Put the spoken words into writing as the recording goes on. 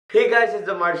Hey guys, it's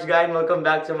the March guy and welcome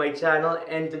back to my channel,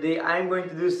 and today I'm going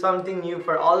to do something new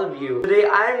for all of you. Today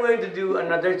I'm going to do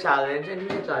another challenge, and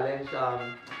here's a challenge.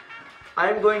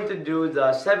 I'm going to do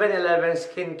the 7-Eleven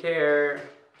skincare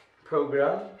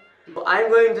program. So I'm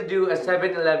going to do a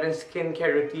 7-Eleven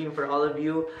skincare routine for all of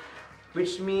you,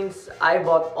 which means I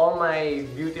bought all my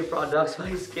beauty products,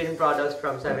 my skin products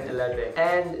from 7-Eleven.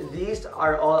 And these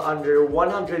are all under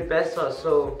 100 pesos,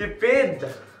 so tipid!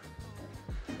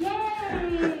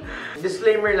 Yay!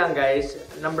 Disclaimer lang guys,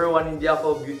 number one, hindi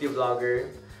ako beauty vlogger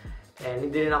and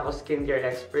hindi rin ako skincare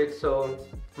expert, so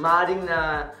maaaring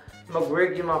na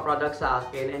mag-work yung mga products sa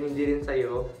akin and hindi rin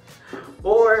sa'yo,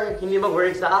 or hindi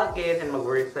mag-work sa akin and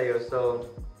mag-work sa'yo, so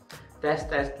test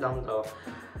lang to.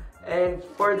 And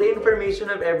for the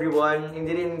information of everyone,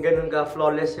 hindi rin ganun ka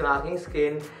flawless yung aking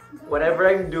skin. Whatever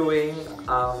I'm doing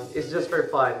is just for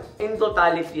fun. In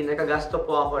totality, nakagasto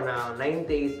po ako ng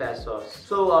 98 pesos.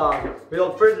 So,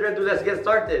 without further ado, let's get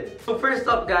started. So first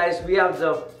up guys, we have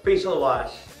the facial wash.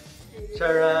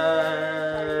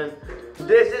 Charan!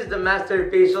 This is the master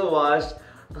facial wash.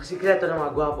 Ang sikreto ng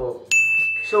mga gwapo.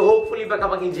 So hopefully baka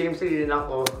maging James Lee rin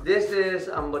ako. This is,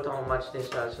 ambot how much din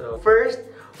siya. So first,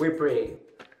 we pray.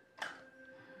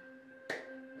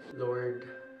 Lord,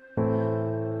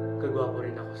 kagwapo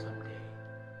rin ako someday.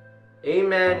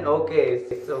 Amen. Okay,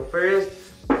 so first,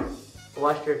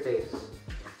 wash your face.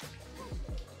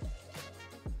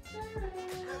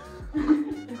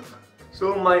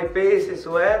 So my face is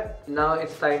wet. Now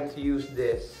it's time to use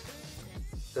this,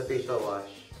 the facial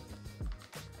wash.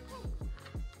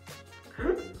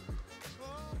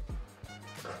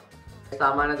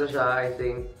 Tama na to siya, I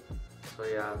think. So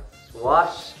yeah,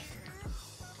 wash.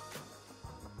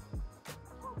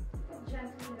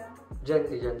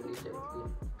 Gently. Tapos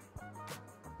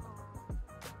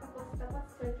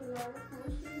circular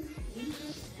motion.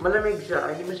 Malamig siya.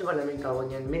 Ay, hindi mo siya malamig, tawag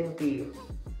niyan. Minty.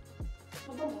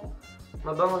 Mabango?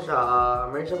 Mabango siya.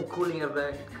 Meron siyang cooling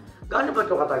effect. Gaano ba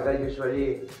ito katagal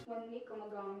usually? 1 week ka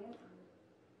magamit.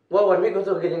 Wow, 1 week ko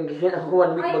ito ganyan. Ako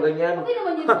 1 week ba ganyan? Okay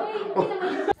naman yun. Okay naman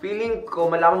yun. Feeling ko,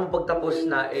 malaman mo pagtapos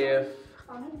na if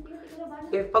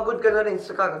pagod ka na rin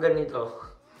sa kakaganito.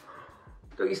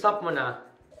 So, i-stop mo na.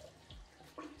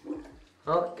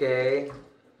 Okay.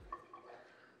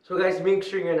 So guys, make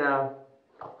sure nyo na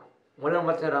walang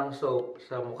matirang soap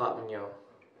sa mukha nyo.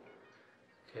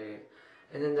 Okay.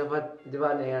 And then dapat, di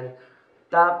ba na yan?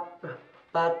 Tap,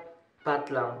 pat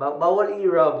lang. Bawal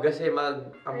i-rub kasi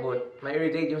mag-ambot.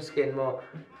 Ma-irritate yung skin mo.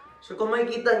 So kung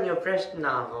makikita nyo, fresh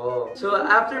na ako. So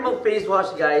after mag-face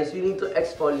wash guys, you need to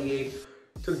exfoliate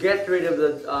to get rid of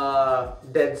the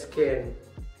dead skin.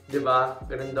 Diba?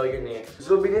 Ganun daw yun eh.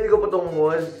 So binili ko po tong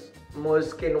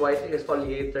Mousse Skin Whitening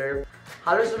Exfoliator.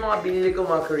 Halos yung mga binili ko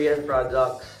mga Korean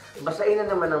products. Basain na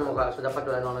naman ang mukha, so dapat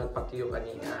wala nang nagpatiyo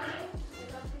kanina.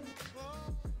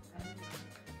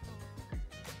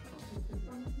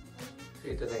 So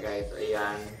ito na guys,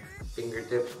 ayan.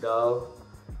 Fingertips daw.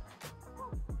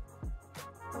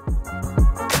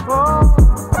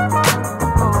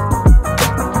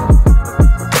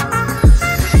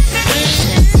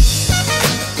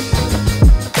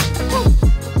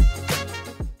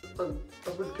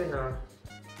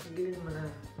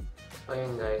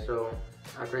 Ayun guys, so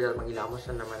after that maghilamos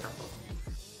na naman ako.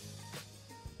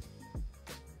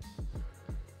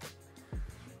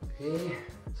 Okay.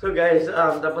 So guys,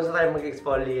 tapos na tayo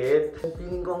mag-exfoliate.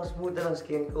 Feeling ko ang smooth na ng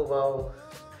skin ko, wow.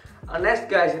 Ang next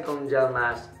guys, itong gel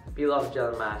mask. Peel off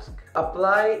gel mask.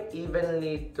 Apply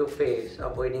evenly to face,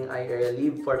 avoiding eye area.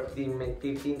 Leave for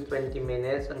 15-20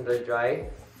 minutes under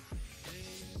dry.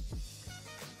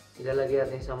 Ilalagay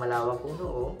natin sa malawak kung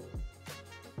noo.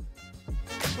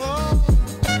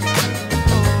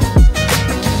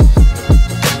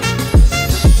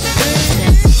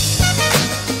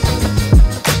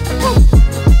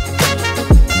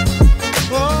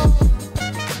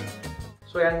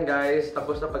 So yan guys,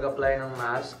 tapos na pag-apply ng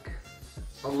mask.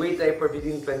 Mag-wait tayo for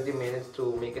 15-20 minutes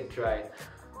to make it dry.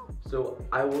 So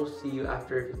I will see you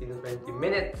after 15-20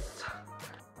 minutes.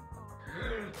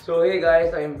 So hey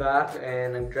guys, I'm back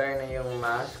and nag-dry na yung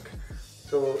mask.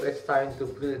 So it's time to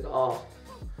peel it off.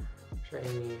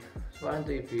 Shiny. So paano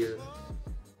ito i-peel?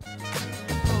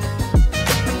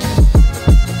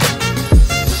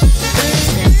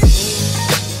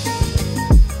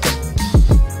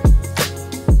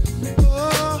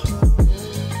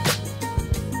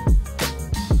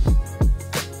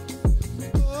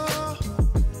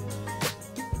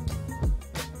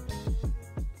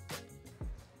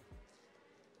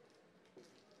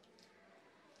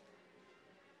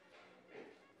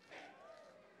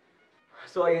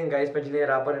 So ayun guys, medyo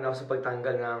nahirapan rin ako sa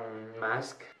pagtanggal ng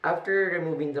mask. After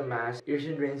removing the mask, you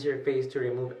should rinse your face to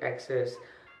remove excess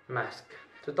mask.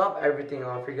 To top everything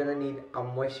off, you're gonna need a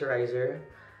moisturizer.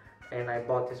 And I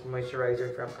bought this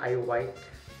moisturizer from iWhite.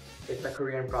 It's a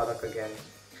Korean product again.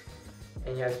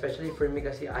 And yeah, especially for me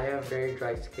kasi I have very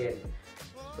dry skin.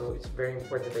 So it's very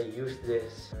important that I use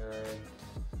this.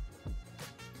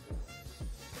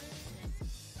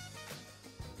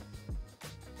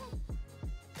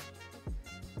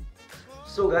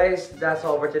 So guys, that's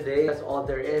all for today. That's all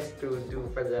there is to do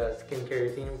for the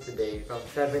skincare routine today from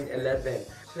 7-Eleven.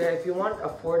 So yeah, if you want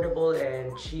affordable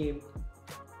and cheap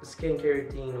skincare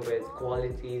routine with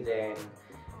quality, then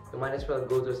you might as well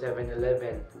go to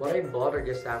 7-Eleven. What I bought are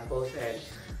just samples and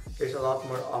there's a lot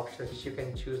more options you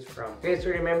can choose from. Okay,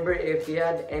 so remember, if you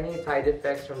had any side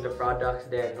effects from the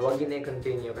products, then huwag na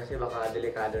continue kasi baka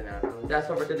delikado na. That's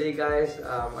all for today guys.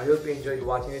 I hope you enjoyed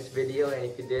watching this video, and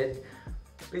if you did,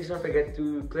 please don't forget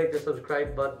to click the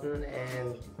subscribe button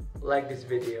and like this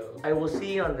video. I will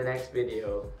see you on the next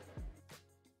video.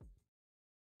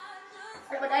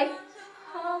 Ano ba, day?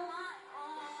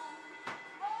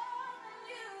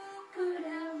 Could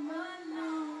ever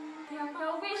know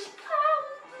your wish come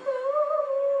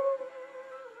true.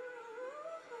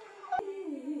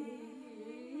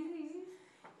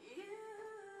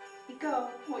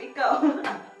 Ikaw.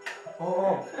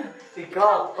 Oo,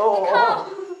 ikaw.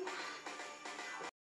 Oo.